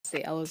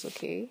say I was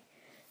okay.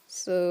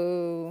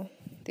 So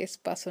this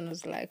person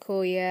was like,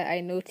 "Oh yeah,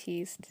 I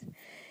noticed,"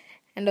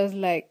 and I was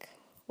like,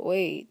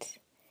 "Wait,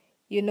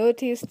 you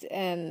noticed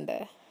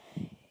and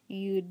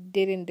you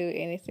didn't do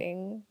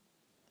anything,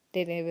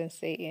 didn't even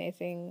say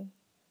anything."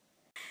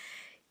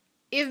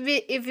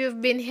 If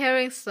you've been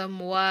hearing some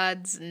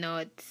words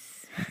not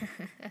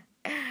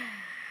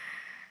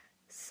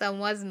some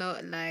words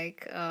not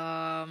like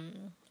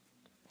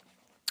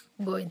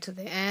going to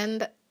the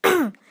end,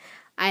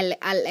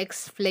 I'll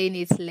explain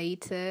it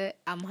later.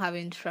 I'm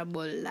having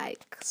trouble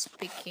like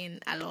speaking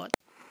a lot.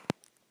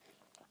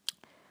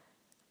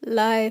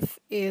 Life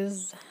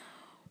is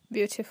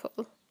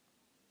beautiful.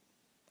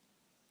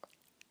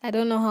 I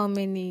don't know how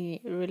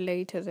many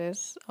relate to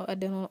this. Or I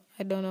don't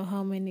know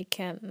how many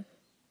can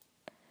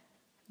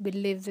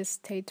believe this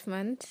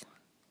statement.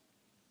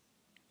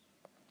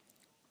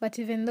 But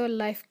even though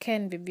life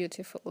can be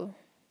beautiful,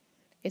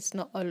 it's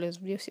not always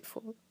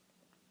beautiful.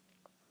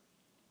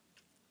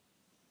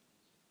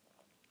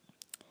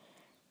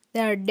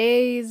 There are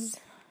days,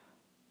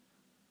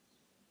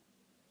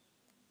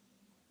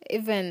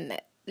 even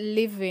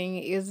living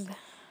is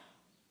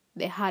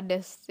the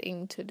hardest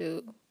thing to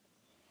do.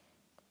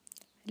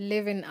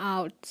 Living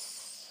out,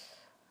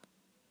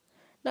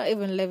 not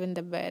even leaving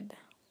the bed,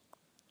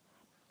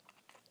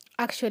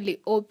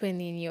 actually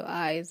opening your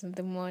eyes in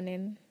the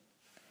morning.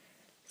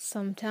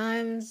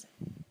 Sometimes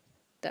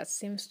that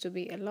seems to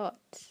be a lot.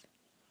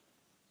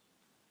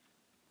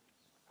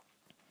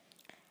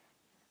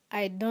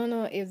 I don't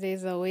know if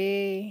there's a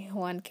way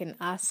one can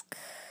ask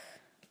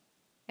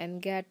and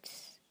get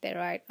the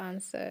right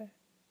answer.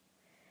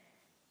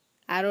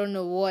 I don't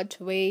know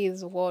what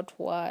ways, what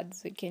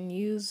words we can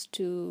use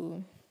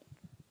to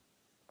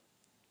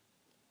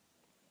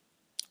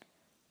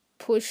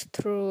push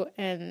through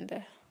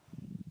and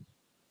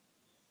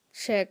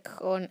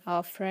check on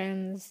our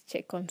friends,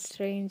 check on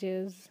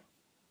strangers,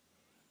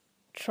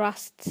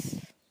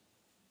 trust,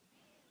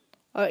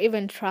 or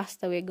even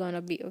trust that we're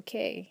gonna be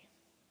okay.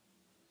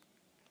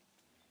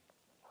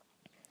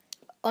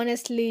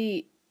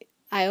 Honestly,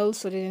 I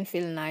also didn't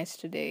feel nice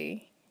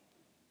today.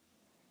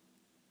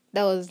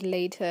 That was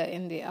later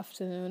in the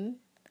afternoon.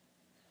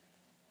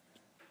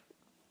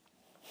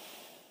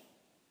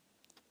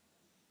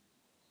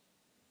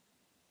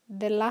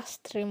 The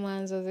last 3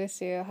 months of this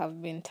year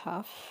have been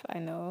tough, I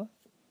know.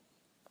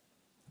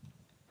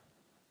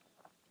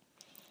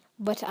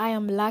 But I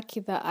am lucky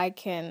that I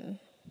can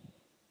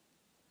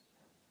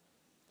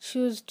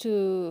choose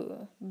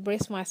to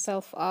brace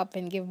myself up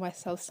and give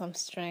myself some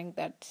strength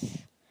that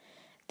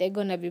they're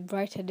gonna be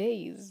brighter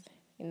days,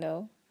 you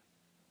know.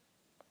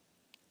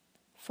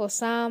 For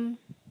some,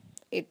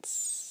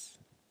 it's,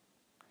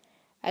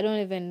 I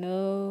don't even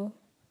know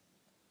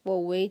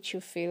what weight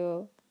you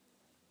feel.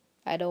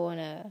 I don't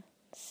wanna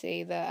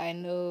say that I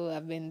know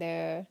I've been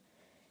there.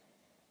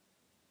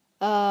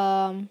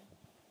 I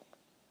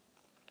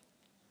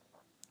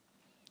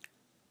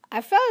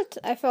felt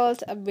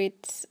a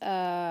bit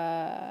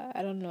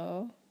I don't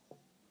know.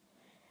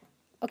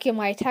 Okay,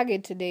 my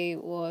target today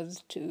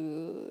was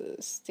to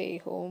stay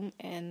home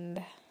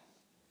and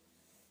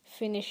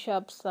finish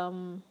up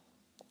some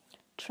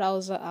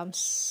trouser I'm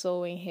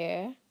sewing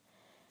here.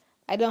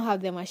 I don't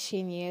have the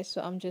machine yet,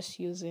 so I'm just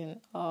using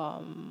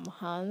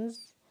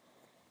hands.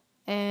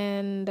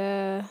 And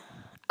I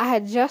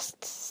had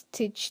just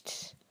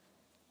stitched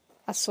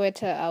a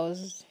sweater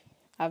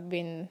I've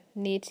been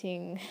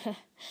knitting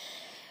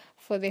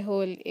for the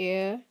whole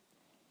year.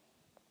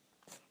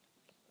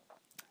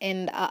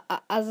 And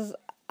as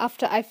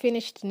after I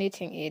finished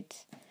knitting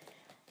it,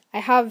 I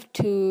have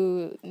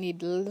 2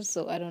 needles,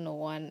 so I don't know,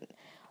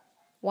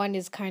 one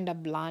is kind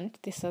of blunt.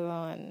 This other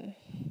one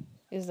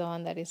is the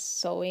one that is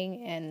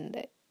sewing,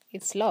 and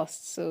it's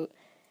lost, so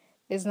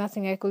there's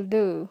nothing I could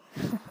do.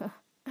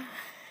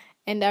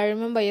 And I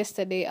remember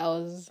yesterday I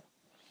was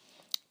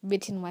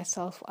beating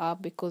myself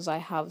up because I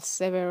have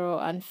several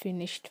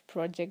unfinished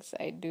projects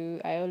I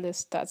do. I always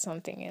start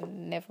something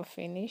and never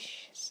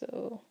finish,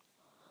 so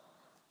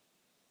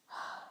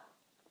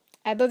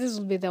I thought this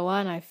would be the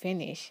one I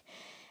finish.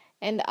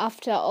 And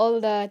after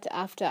all that,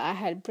 after I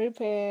had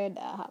prepared,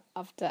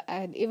 after I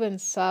had even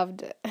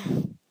served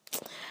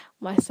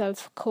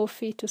myself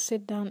coffee to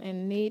sit down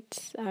and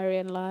knit, I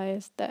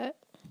realized that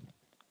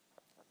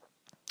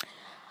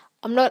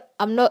I'm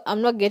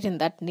not getting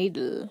that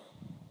needle.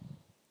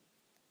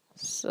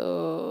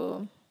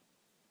 So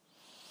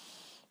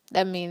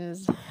that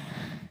means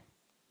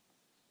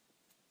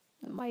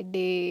my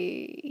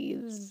day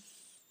is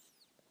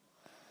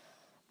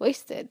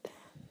wasted.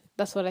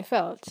 That's what I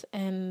felt.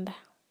 And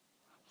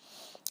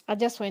I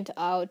just went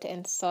out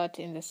and sat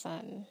in the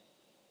sun.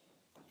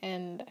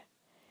 And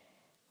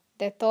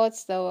the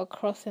thoughts that were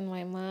crossing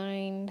my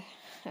mind,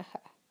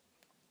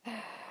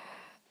 I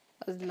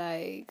was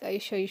like, are you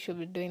sure you should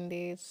be doing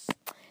this?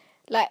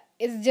 Like,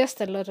 it's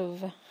just a lot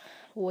of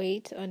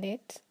weight on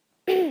it.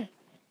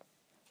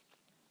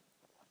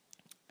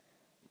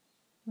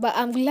 But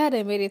I'm glad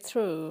I made it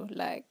through.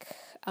 Like,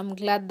 I'm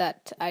glad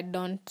that I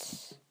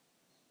don't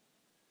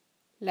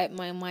let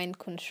my mind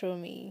control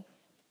me,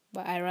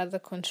 but I rather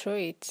control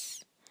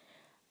it.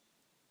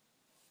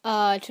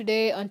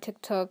 Today on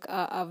TikTok,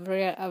 I've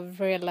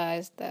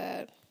realized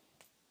that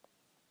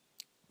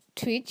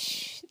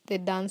Twitch, the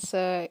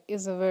dancer,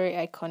 is a very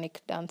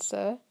iconic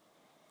dancer.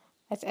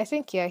 I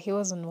think, yeah, he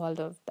was in World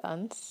of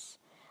Dance.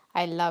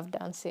 I love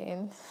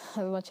dancing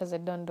as much as I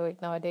don't do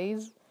it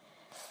nowadays.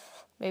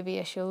 Maybe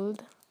I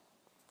should.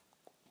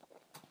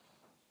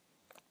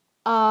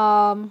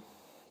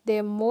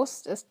 The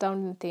most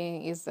astounding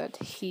thing is that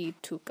he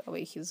took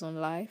away his own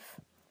life.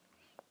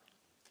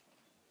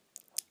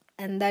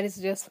 And that is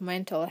just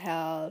mental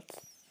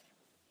health,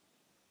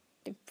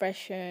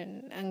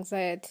 depression,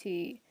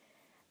 anxiety.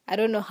 I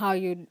don't know how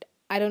you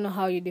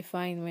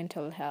define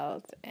mental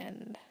health,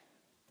 and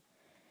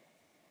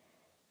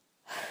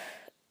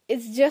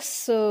it's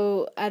just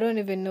so I don't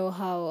even know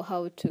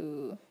how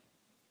to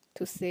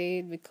say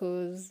it,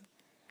 because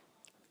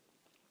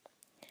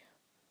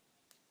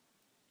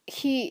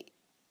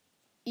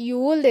you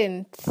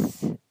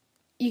wouldn't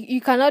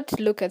you cannot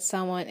look at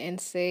someone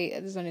and say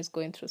this one is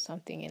going through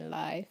something in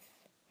life,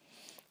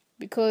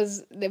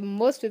 because the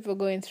most people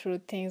going through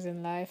things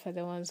in life are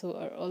the ones who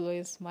are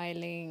always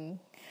smiling.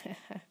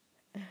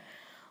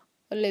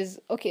 Always,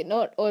 okay,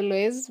 not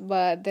always,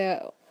 but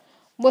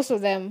most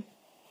of them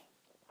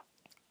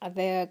are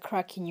there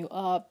cracking you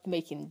up,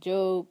 making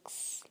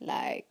jokes,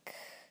 like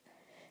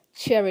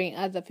cheering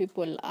other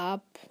people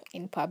up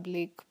in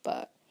public,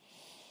 but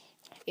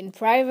in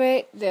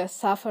private they're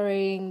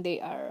suffering. They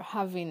are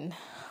having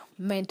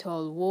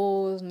mental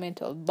wars,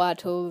 mental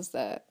battles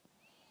that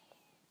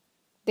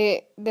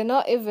they're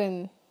not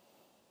even.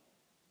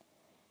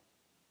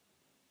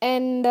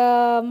 And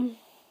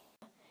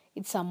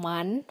it's a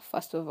man,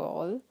 first of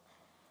all.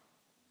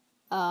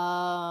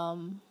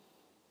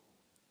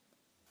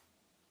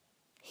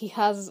 He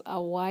has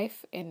a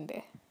wife and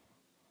a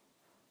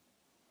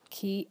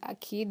kid,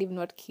 if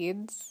not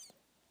kids,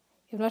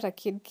 if not a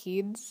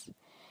kids.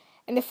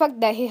 And the fact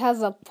that he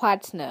has a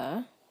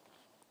partner,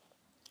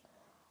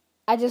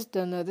 I just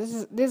don't know.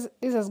 This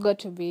has got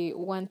to be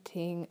one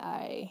thing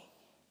I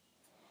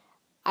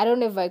don't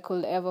know if I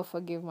could ever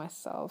forgive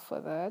myself for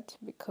that,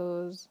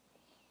 because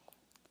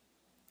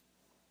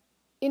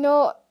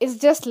it's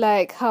just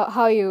like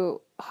how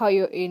you're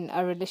in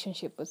a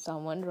relationship with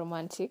someone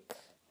romantic,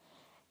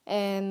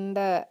 and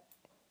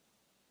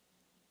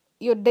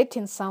you're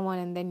dating someone,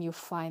 and then you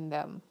find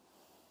them.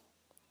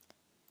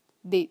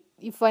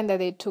 You find that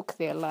they took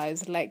their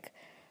lives. Like,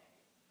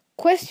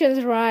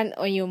 questions run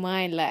on your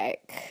mind,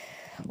 like,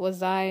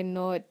 was I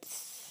not?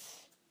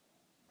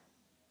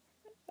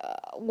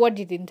 What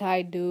didn't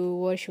I do?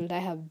 What should I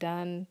have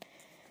done?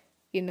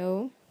 You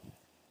know,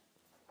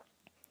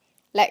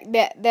 like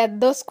there are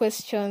those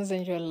questions,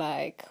 and you're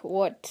like,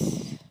 what?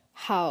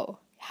 How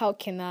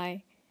can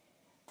I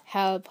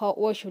help?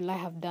 What should I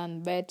have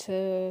done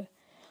better?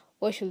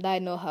 What should I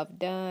not have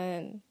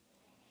done?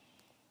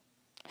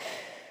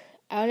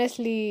 I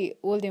honestly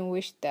wouldn't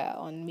wish that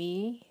on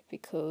me,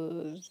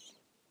 because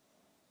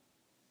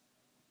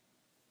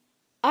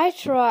I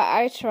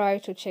try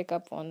to check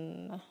up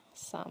on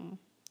some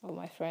of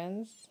my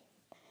friends.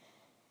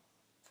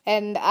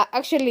 And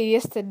actually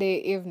yesterday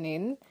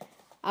evening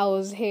I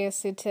was here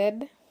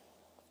seated.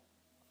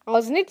 I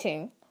was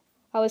knitting.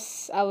 I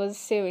was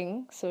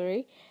sewing,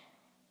 sorry.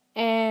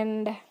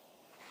 And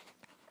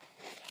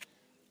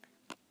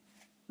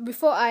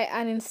before I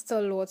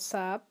uninstall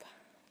WhatsApp,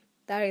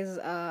 that is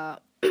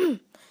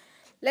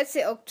let's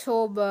say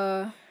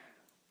October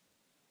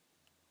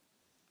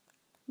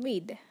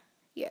mid.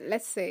 Yeah,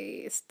 let's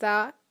say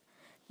start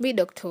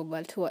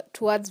mid-October,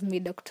 towards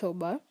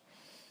mid-October.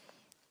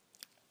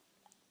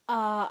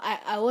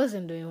 I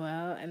wasn't doing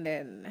well, and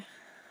then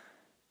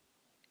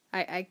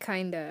I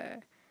kind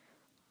of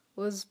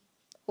was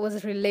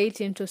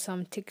relating to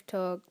some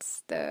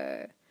TikToks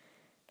that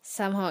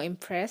somehow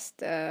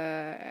impressed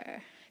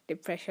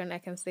depression, I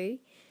can say.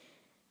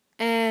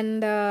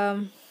 And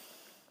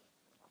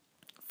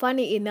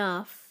funny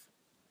enough,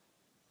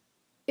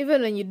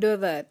 even when you do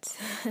that,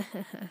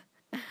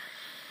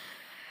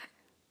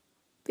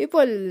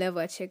 people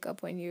never check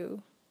up on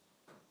you.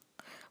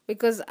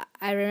 Because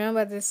I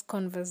remember this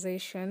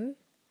conversation.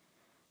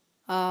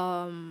 We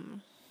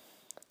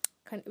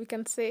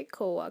can say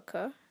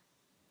coworker.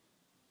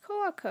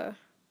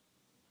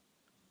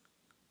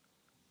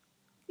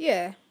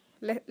 Yeah,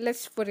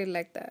 let's put it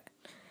like that.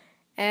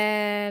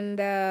 And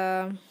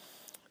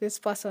this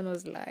person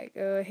was like,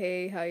 "Oh,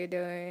 hey, how you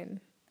doing?"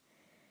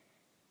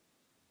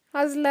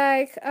 I was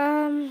like,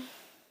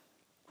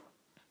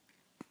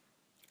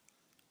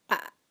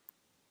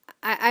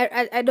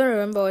 I don't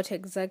remember what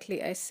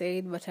exactly I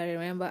said, but I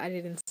remember I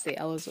didn't say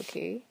I was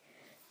okay.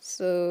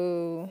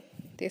 So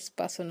this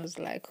person was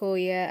like, "Oh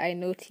yeah, I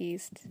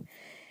noticed,"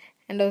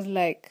 and I was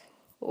like,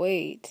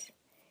 "Wait,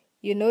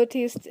 you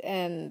noticed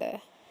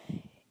and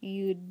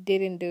you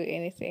didn't do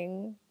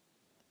anything?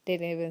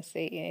 Didn't even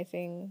say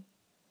anything?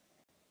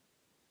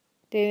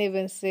 Didn't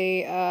even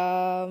say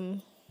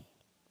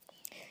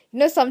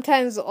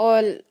sometimes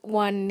all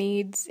one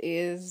needs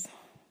is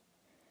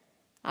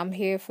I'm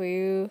here for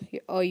you,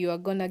 or you are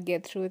gonna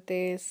get through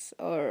this,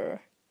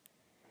 or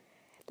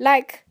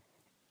like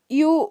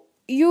you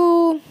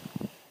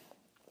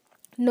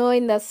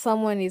knowing that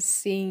someone is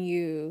seeing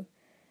you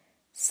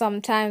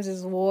sometimes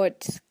is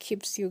what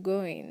keeps you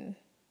going.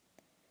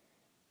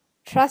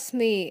 Trust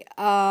me,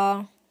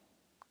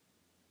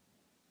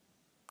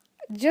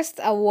 just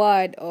a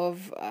word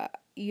of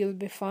you'll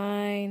be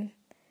fine.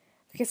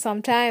 Okay,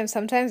 sometimes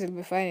you'll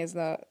be fine is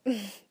not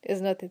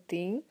is not a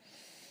thing.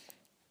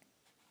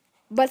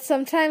 But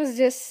sometimes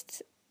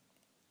just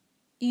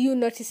you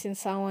noticing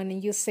someone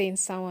and you saying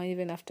someone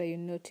even after you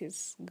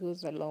notice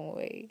goes a long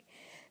way.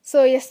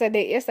 So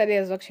yesterday I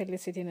was actually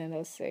sitting and I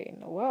was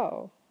saying,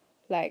 wow,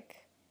 like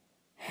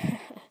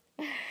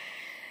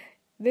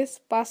this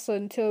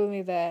person told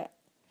me that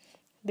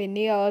they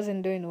knew I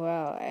wasn't doing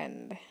well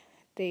and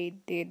they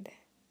did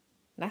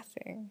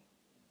nothing.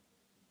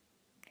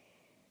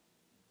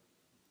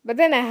 But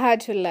then I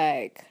had to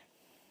like,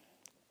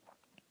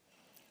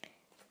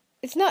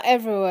 it's not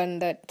everyone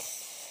that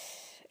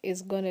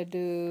is gonna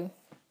do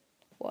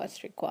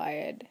what's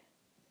required.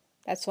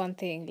 That's one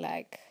thing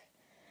like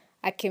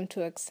I came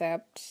to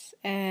accept.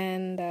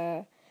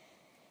 And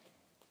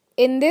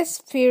in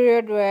this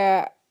period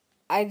where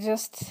I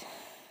just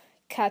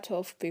cut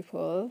off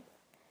people,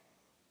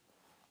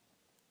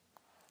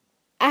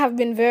 I have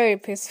been very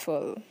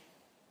peaceful.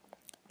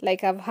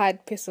 Like I've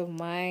had peace of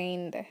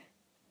mind.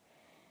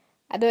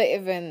 I don't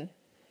even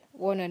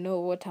want to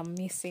know what I'm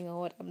missing or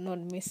what I'm not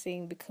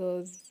missing,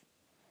 because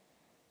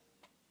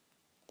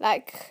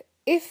like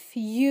if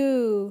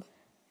you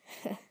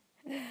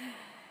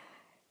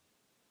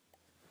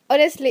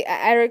honestly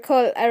I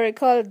recall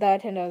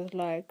that and I was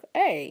like,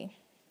 hey,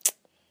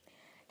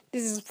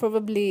 this is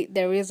probably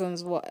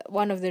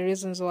one of the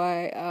reasons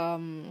why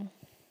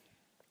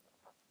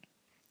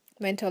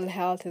mental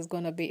health is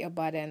going to be a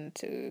burden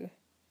to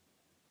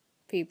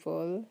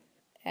people.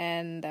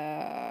 And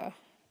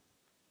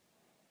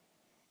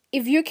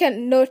if you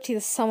can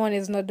notice someone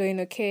is not doing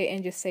okay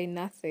and just say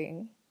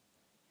nothing,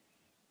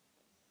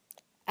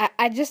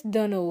 I just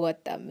don't know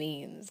what that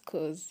means,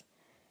 because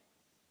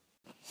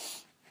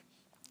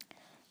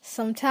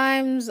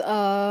sometimes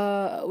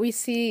we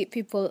see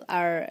people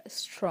are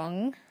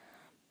strong,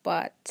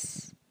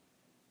 but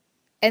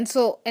and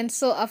so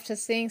after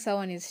saying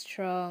someone is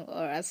strong,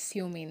 or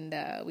assuming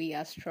that we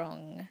are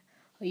strong,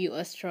 or you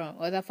are strong,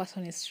 or that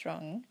person is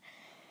strong,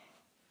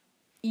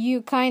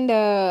 you kind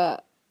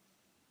of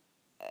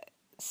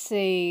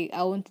say,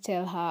 I won't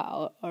tell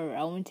her, or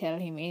I won't tell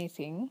him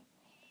anything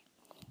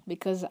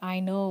because I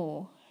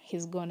know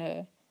he's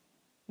gonna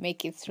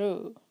make it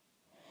through.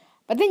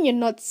 But then you're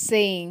not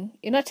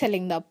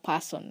telling that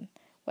person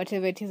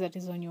whatever it is that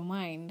is on your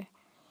mind.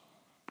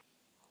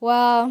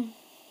 Well,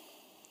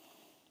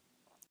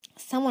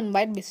 someone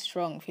might be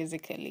strong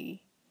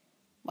physically,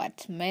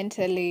 but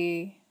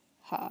mentally,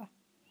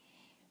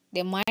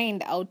 the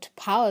mind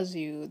outpowers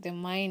you. The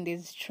mind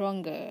is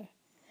stronger.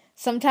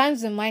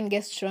 Sometimes the mind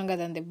gets stronger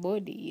than the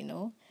body.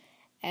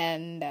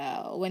 And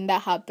when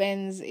that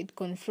happens, it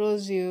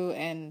controls you,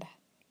 and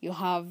you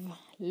have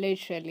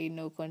literally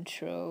no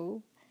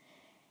control.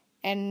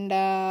 And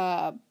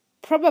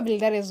probably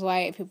that is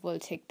why people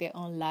take their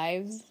own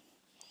lives,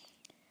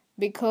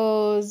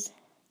 because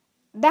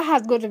that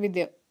has got to be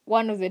the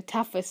one of the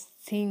toughest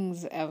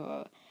things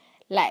ever,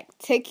 like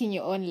taking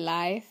your own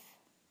life.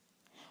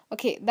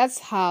 Okay, that's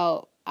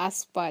how,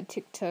 as per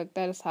TikTok,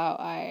 that is how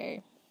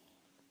I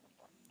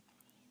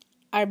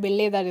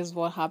believe that is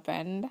what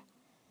happened.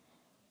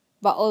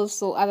 But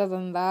also, other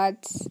than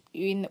that,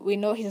 we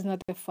know he's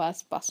not the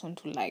first person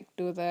to like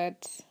do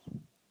that.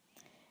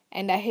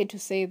 And I hate to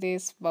say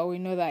this, but we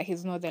know that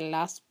he's not the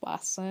last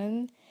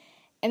person.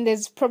 And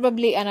there's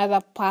probably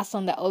another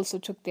person that also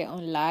took their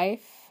own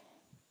life,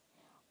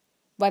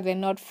 but they're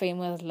not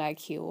famous like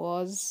he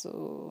was,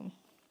 so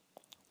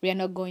we are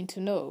not going to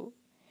know.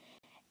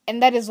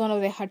 And that is one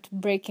of the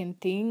heartbreaking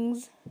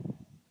things,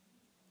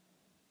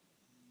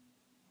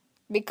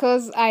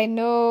 because I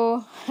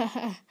know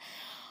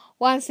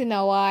once in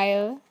a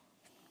while,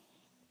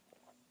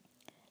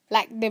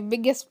 like the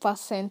biggest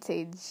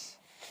percentage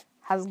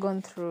has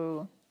gone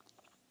through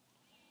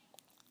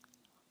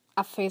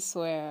a phase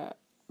where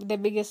the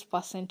biggest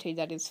percentage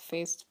that is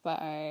faced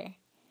by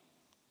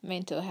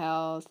mental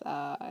health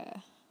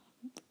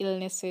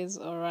illnesses,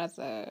 or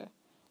rather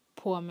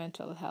poor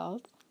mental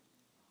health,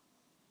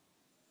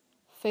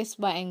 faced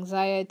by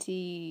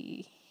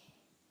anxiety,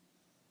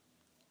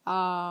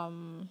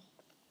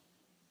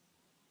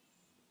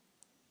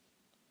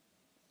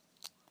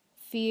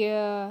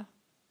 fear.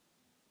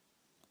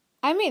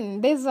 I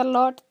mean, there's a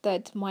lot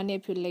that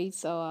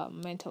manipulates our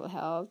mental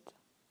health.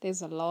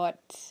 There's a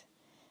lot.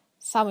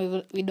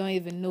 We don't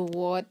even know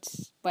what,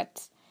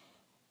 but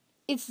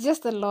it's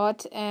just a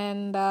lot.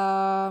 And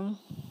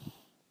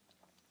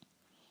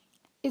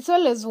it's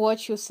always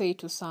what you say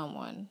to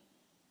someone.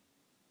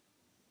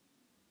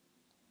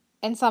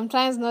 And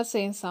sometimes not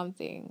saying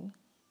something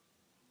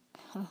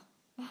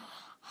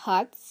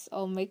hurts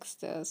or makes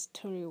the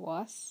story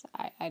worse.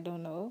 I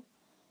don't know.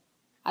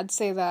 I'd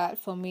say that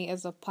for me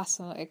as a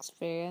personal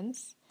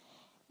experience.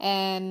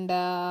 And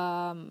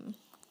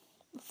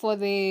for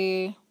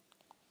the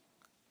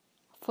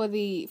for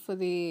the for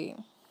the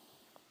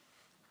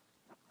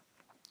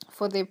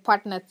for the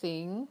partner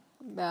thing,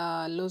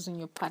 losing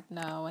your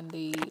partner when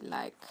they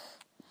like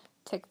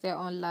take their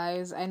own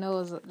lives, I know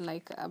it was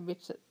like a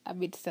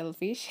bit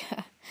selfish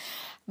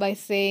by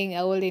saying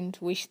I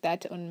wouldn't wish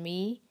that on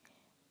me,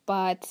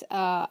 but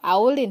I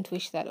wouldn't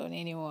wish that on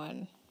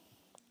anyone,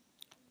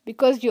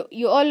 because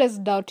you always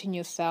doubting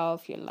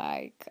yourself. You're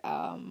like,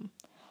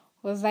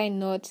 was I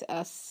not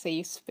a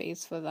safe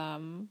space for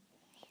them?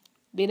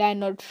 Did I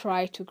not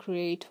try to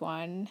create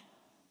one?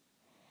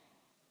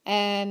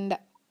 And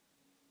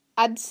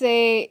I'd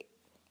say,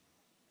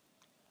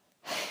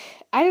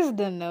 I just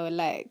don't know,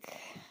 like,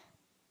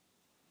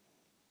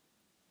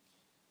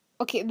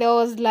 okay, there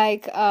was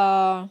like,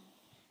 the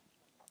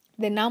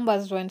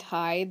numbers went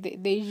high.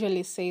 They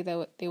usually say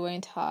that they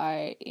went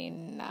high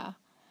in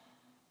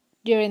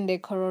during the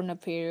corona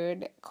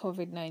period,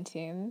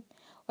 COVID-19,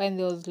 when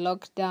there was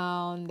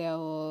lockdown, there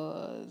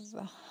was,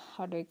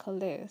 how do I call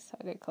this? How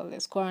do I call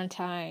this?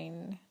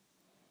 Quarantine.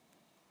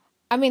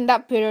 I mean,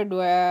 that period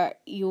where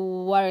you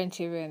weren't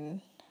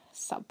even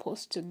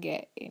supposed to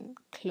get in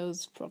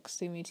close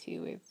proximity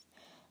with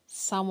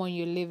someone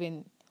you live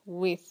in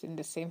with in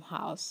the same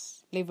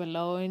house, live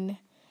alone,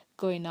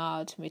 going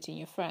out, meeting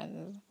your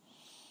friends.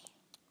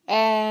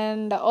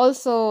 And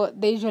also,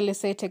 they usually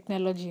say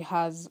technology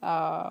has,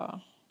 I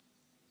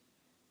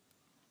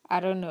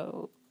don't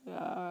know,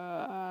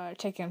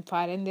 taken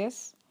part in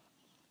this,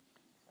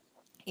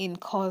 in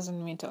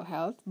causing mental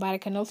health. But I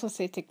can also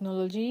say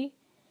technology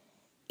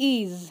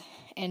is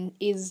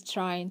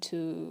trying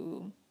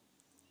to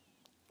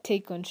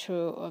take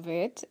control of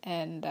it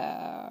and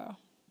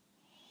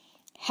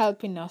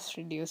helping us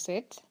reduce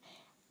it.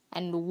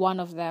 And one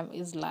of them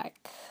is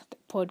like the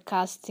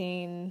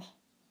podcasting,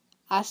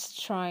 us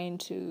trying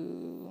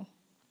to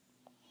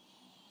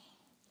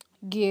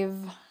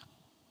give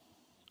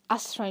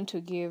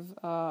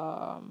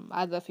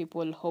other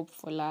people hope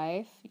for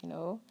life,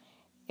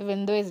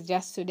 even though it's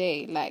just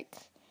today. Like,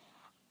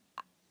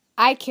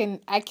 I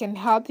can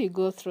help you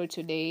go through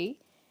today,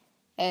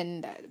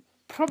 and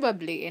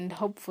probably and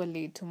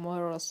hopefully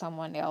tomorrow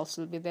someone else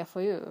will be there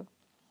for you.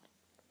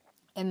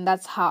 And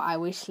that's how I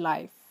wish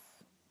life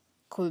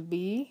could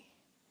be.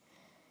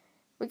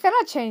 We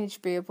cannot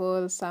change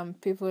people. Some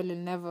people will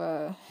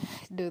never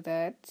do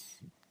that.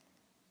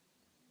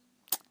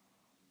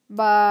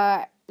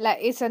 But like,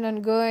 it's an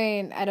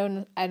ongoing,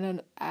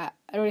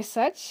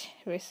 research,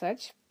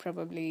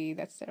 probably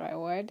that's the right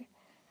word.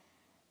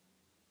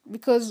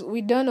 Because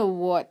we don't know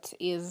what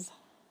is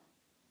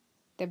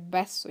the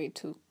best way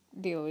to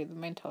deal with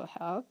mental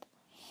health.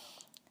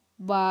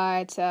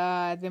 But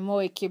the more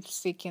we keep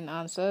seeking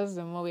answers,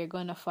 the more we're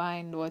going to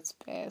find what's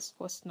best,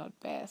 what's not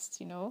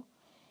best,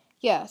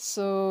 Yeah,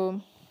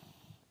 so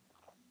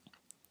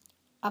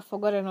I've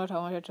forgotten what I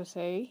wanted to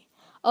say.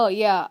 Oh,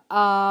 yeah.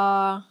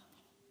 I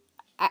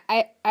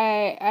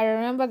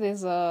remember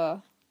there's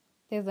an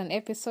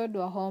episode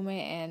where Home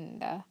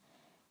and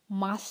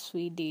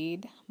Maswi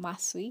did.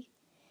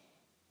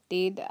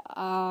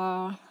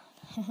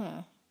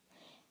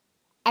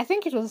 I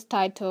think it was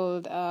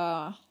titled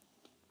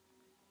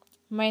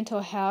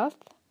Mental Health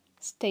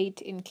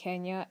State in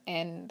Kenya,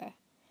 and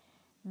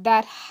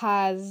that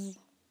has,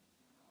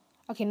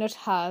 okay, not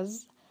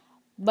has,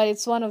 but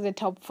it's one of the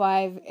top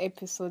 5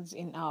 episodes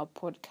in our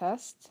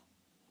podcast.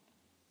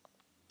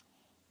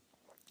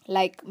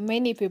 Like,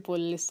 many people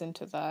listen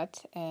to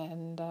that,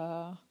 and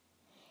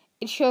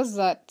it shows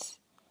that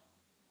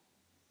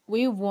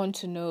we want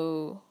to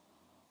know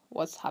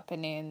what's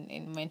happening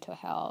in mental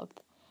health.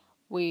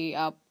 We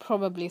are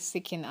probably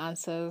seeking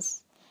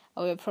answers,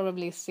 or we're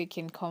probably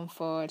seeking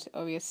comfort,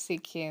 or we're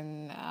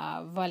seeking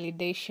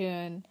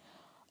validation,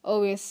 or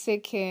we're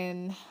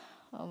seeking,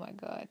 oh my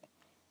God,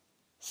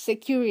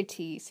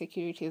 security.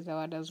 Security is the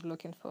word I was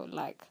looking for.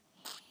 Like,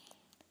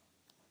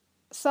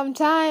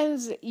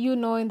 sometimes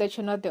knowing that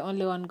you're not the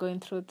only one going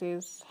through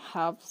this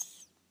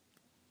helps.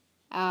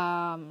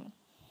 You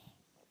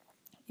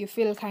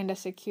feel kind of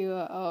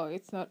secure. Oh,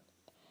 it's not,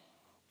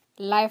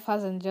 life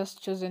hasn't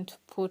just chosen to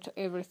put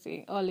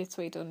all its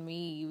weight on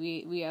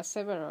me. We are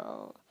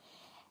several.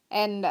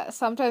 And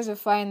sometimes you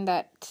find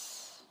that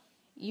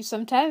you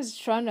sometimes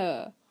trying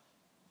to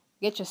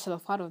get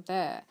yourself out of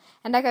there.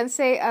 And I can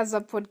say, as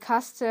a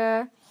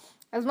podcaster,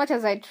 as much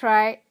as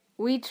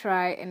we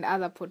try, and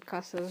other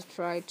podcasters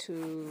try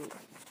to,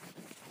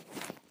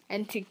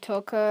 and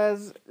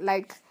TikTokers,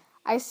 like,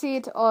 I see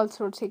it all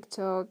through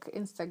TikTok,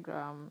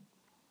 Instagram.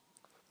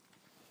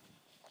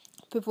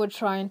 People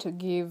trying to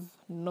give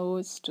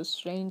notes to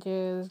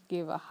strangers,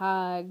 give a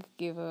hug,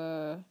 give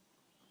a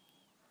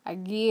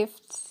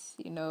gift,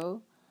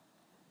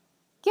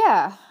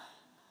 Yeah.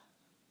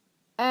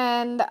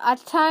 And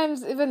at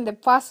times, even the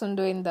person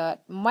doing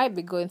that might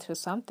be going through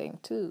something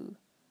too.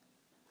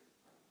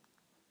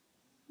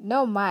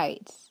 No,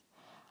 might.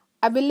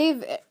 I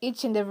believe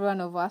each and every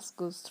one of us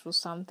goes through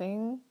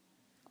something.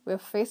 we're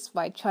faced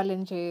by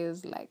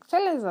challenges. Like,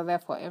 challenges are there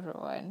for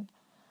everyone,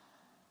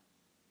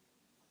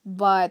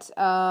 but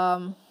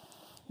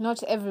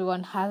not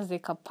everyone has the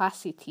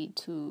capacity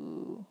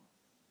to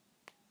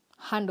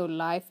handle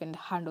life and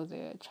handle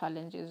the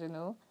challenges.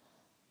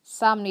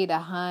 Some need a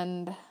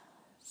hand,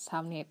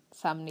 some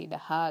need a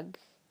hug,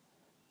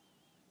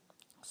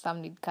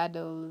 some need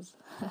cuddles.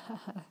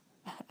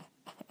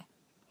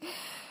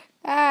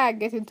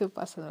 Getting too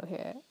personal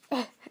here.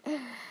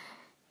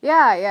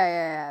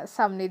 Yeah.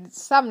 Some need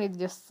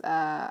just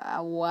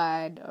a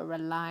word or a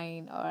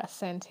line or a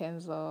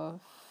sentence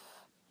of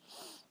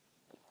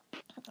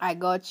 "I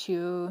got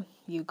you,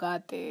 you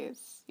got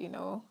this,"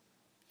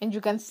 and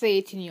you can say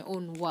it in your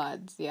own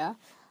words, yeah.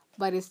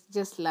 But it's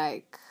just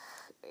like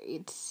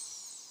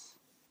it's.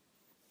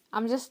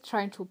 I'm just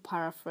trying to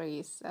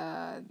paraphrase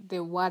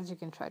the words you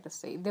can try to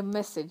say, the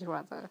message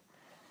rather.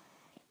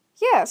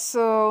 Yeah.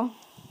 So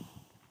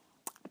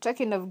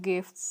talking of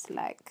gifts,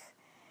 like,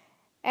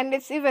 and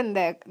it's even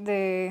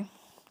the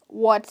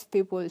what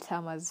people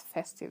term as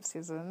festive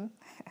season.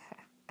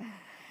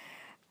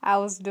 I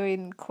was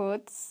doing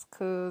quotes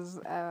because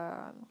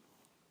I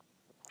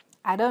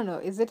don't know,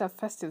 is it a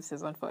festive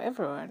season for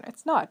everyone?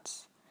 It's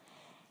not.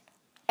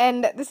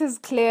 And this is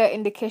clear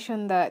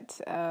indication that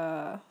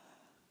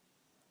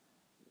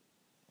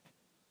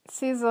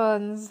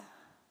seasons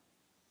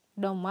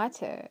don't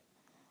matter.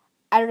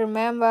 I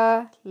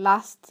remember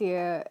last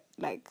year,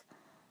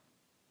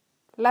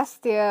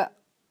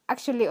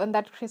 actually on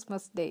that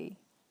Christmas day,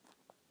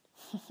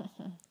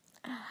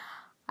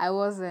 I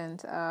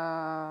wasn't,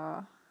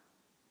 I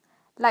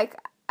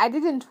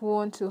didn't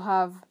want to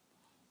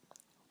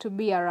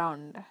be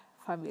around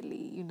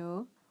family.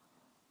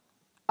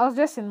 I was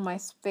just in my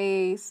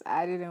space.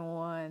 I didn't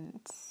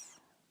want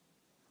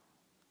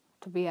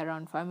to be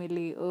around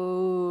family.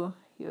 Oh,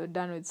 you're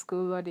done with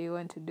school. What do you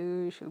want to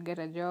do? You should get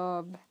a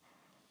job.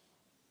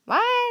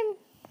 Man,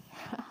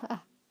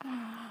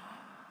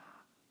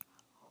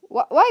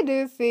 why do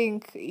you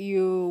think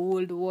you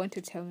would want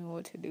to tell me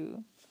what to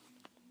do?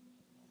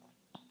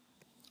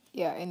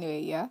 Yeah,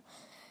 anyway, yeah.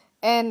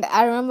 And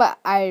I remember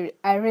I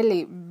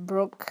really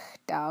broke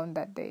down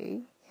that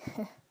day.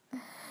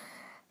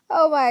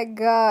 Oh my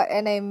god,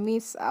 and I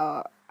miss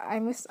our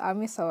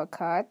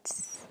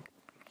cats.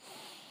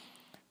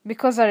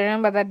 Because I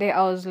remember that day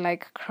I was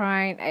like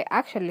crying. I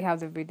actually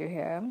have the video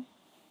here.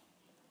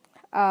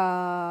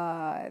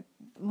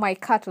 My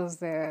cat was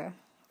there.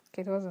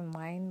 Okay, it wasn't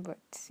mine, but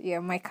yeah,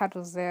 my cat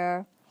was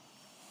there.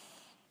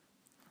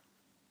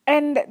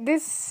 And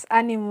these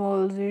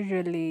animals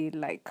usually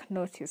like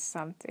notice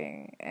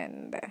something,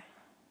 and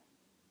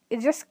it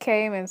just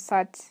came and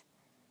sat.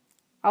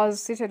 I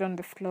was seated on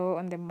the floor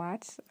on the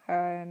mat,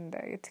 and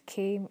it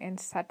came and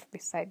sat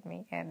beside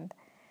me. And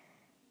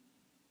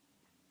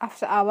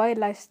after a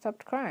while, I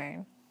stopped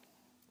crying.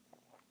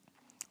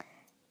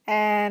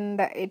 And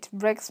it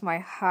breaks my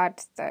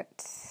heart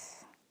that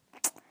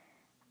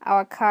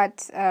our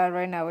cat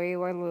ran away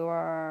while we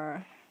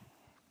were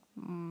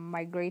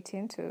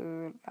migrating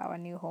to our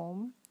new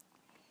home.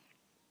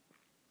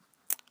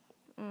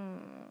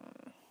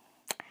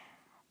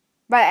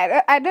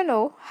 But I don't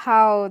know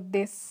how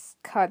these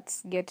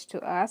cats get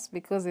to us,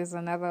 because there's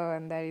another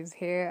one that is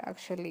here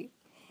actually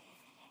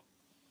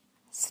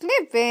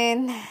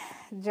sleeping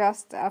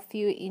just a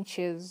few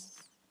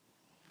inches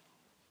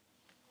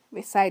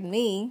beside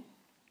me.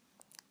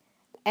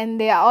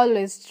 And they are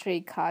always stray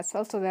cats.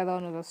 Also, the other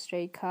one was a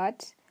stray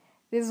cat.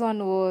 This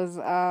one was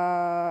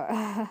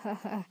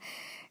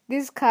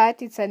this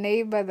cat. It's a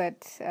neighbor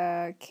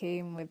that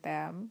came with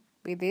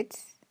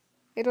it.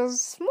 It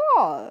was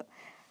small,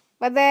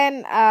 but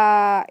then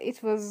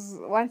it was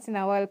once in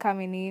a while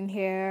coming in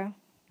here,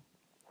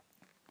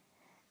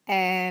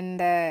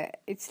 and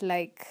it's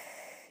like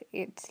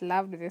it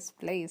loved this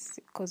place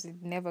because it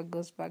never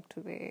goes back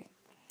to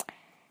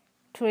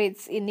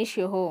its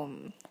initial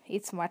home,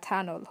 its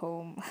maternal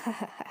home.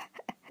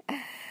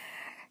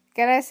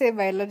 Can I say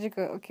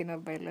biological? Okay,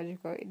 not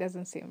biological. It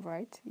doesn't seem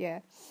right. Yeah,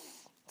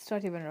 it's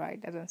not even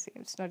right. Doesn't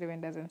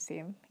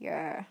seem.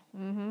 Yeah.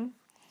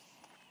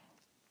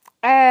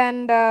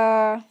 And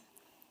yeah,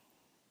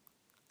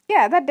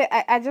 that day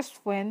I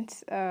just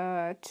went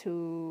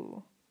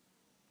to.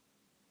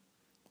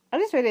 I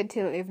just waited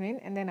till evening,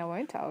 and then I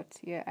went out.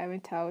 Yeah, I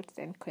went out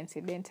and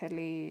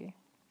coincidentally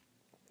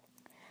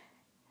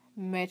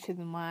met with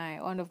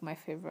one of my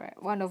favorite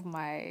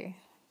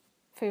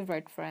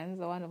friends,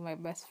 or one of my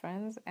best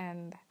friends,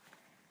 and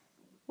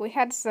we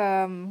had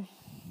some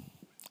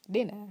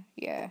dinner.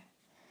 Yeah,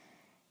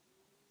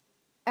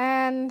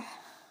 and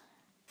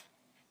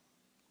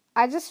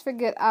I just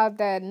figured out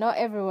that not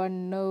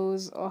everyone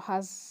knows or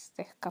has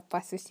the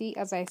capacity.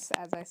 As I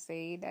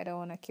said, I don't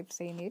want to keep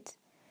saying it,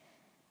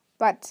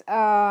 but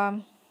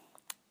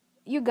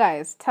you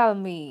guys tell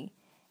me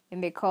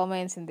in the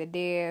comments, in the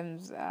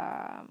DMs,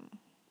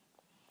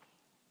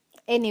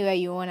 anywhere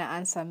you want to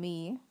answer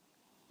me.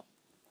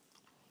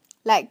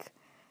 Like,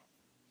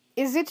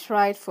 is it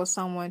right for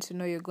someone to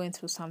know you're going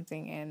through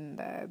something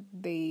and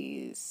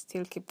they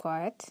still keep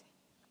quiet?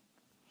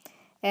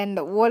 And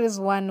what is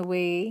one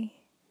way?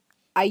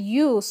 Are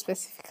you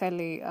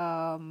specifically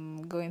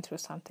going through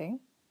something?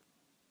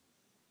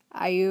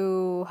 Are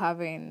you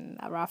having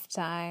a rough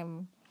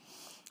time?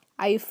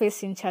 Are you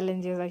facing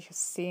challenges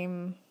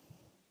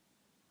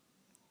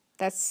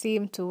that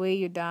seem to weigh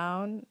you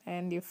down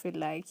and you feel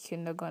like you're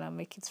not gonna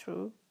make it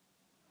through?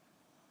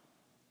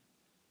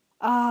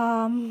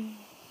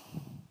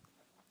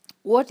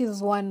 What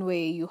is one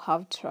way you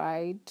have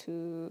tried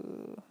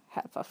to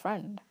help a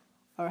friend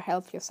or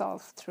help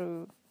yourself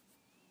through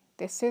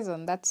that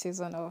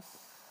season of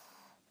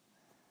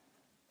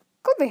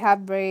could be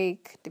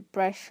heartbreak,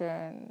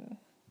 depression,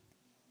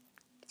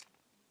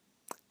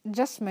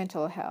 just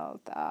mental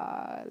health.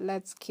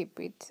 Let's keep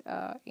it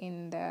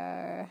in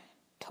the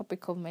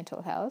topic of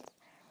mental health.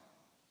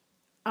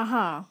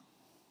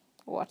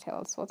 What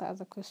else? What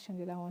other question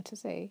did I want to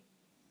say?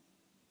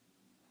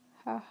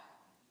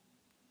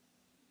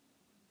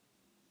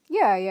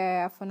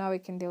 Yeah. For now, we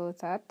can deal with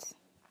that.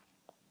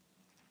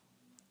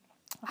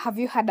 Have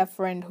you had a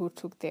friend who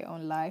took their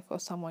own life, or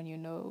someone you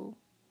know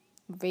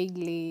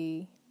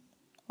vaguely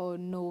or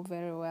know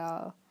very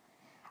well?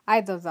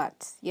 Either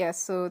that. Yeah,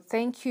 so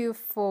thank you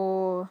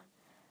for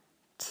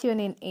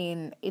tuning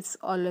in. It's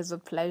always a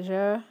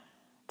pleasure.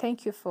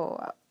 Thank you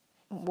for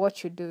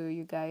what you do,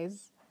 you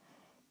guys.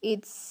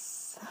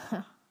 It's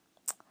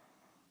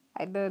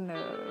I don't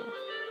know.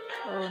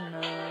 Oh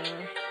no.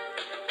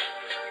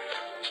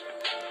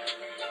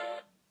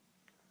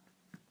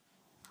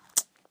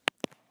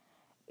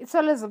 It's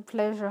always a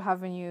pleasure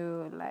having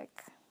you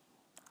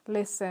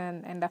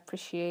listen and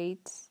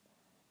appreciate,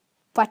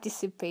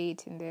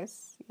 participate in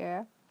this.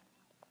 Yeah.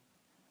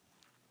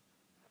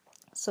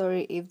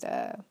 Sorry if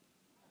the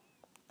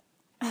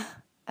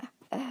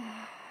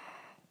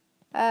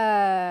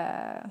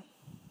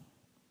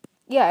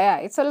yeah,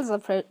 it's always a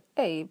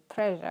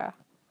pleasure.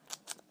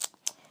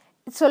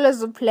 It's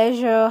always a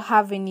pleasure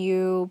having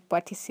you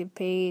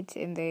participate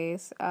in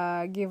this.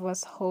 Give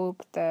us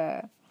hope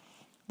that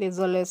there's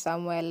always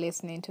someone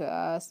listening to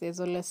us. There's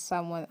always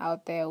someone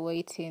out there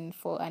waiting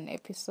for an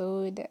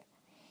episode.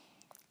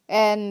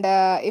 And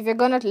if you're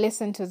gonna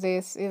listen to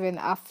this even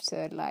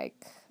after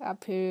a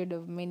period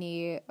of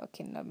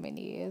not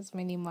many years,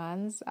 many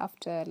months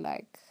after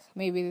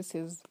maybe this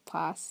is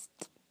past.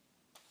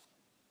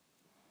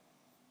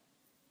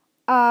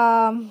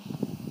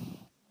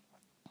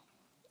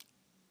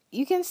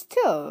 You can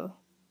still.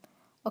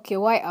 Okay,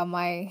 why am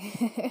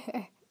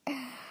I?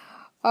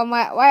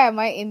 Why am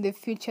I in the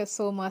future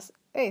so much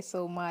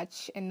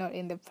and not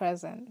in the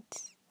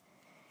present?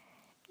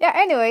 Yeah,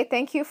 anyway,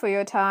 thank you for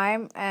your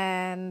time.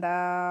 And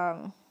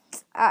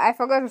I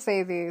forgot to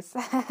say this.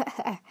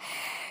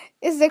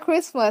 It's the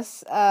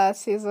Christmas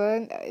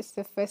season. It's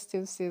the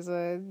festive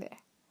season.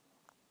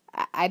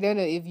 I don't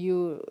know if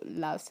you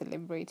love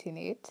celebrating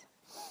it.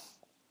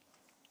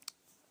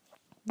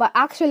 But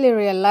actually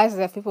realize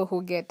there are people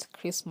who get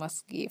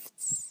Christmas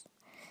gifts.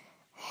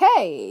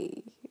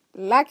 Hey,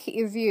 lucky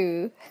is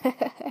you.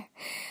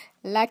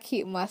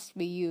 Lucky must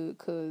be you,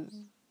 because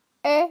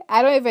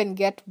I don't even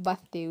get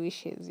birthday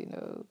wishes,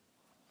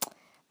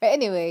 But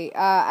anyway,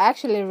 I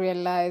actually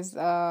realized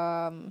there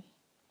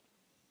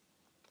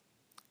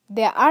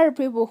are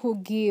people who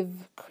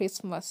give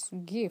Christmas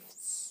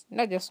gifts.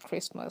 Not just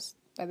Christmas,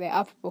 but there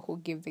are people who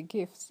give the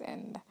gifts,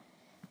 and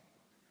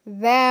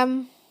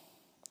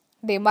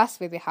they must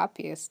be the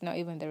happiest, not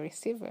even the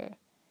receiver.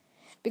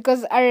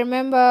 Because I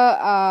remember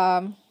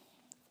I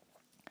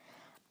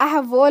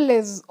have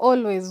always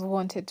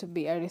wanted to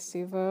be a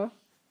receiver.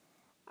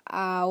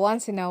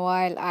 Once in a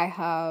while I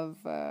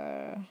have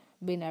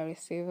been a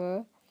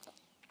receiver.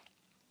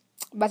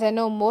 But I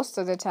know most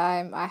of the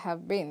time I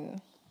have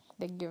been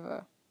the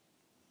giver.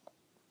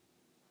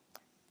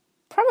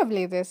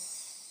 Probably this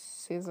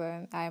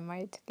season I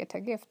might get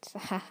a gift.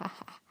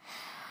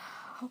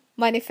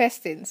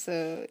 Manifesting.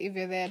 So if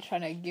you're there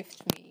trying to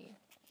gift me,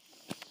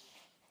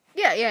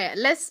 yeah.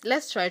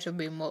 Let's try to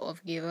be more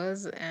of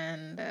givers,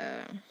 and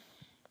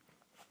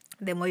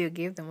the more you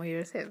give, the more you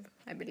receive,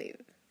 I believe.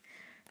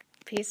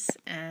 Peace,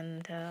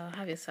 and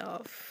have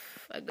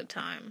yourself a good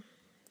time.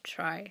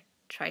 Try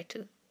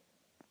to.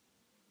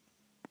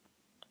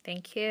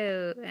 Thank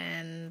you,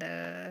 and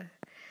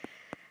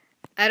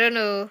I don't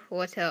know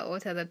what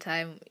other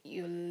time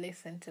you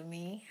listen to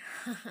me.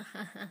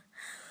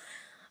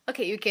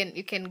 Okay, you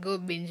can go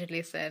binge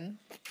listen.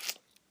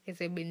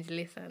 It's a binge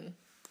listen.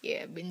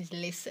 Yeah, binge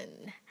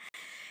listen.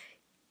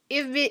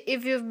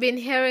 If you've been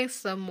hearing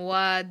some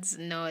words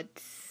not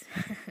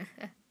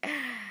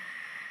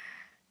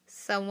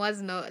some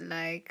words not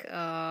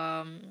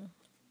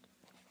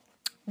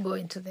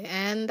going to the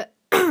end,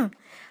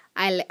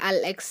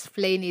 I'll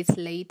explain it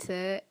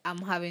later. I'm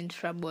having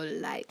trouble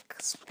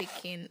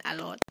speaking a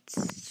lot.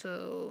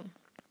 So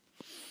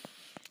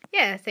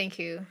yeah, thank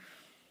you.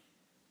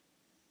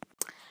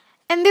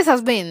 And this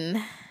has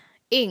been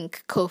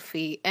Ink,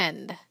 Coffee,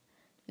 and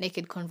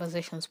Naked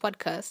Conversations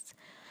podcast.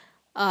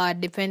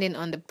 Depending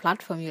on the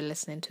platform you're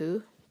listening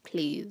to,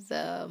 please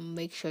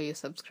make sure you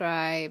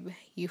subscribe,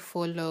 you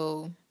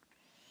follow,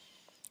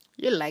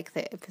 you like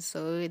the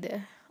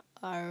episode,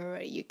 or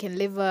you can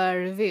leave a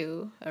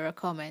review or a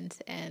comment,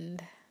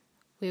 and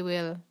we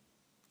will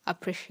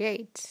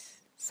appreciate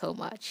so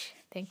much.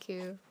 Thank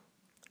you.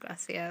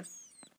 Gracias.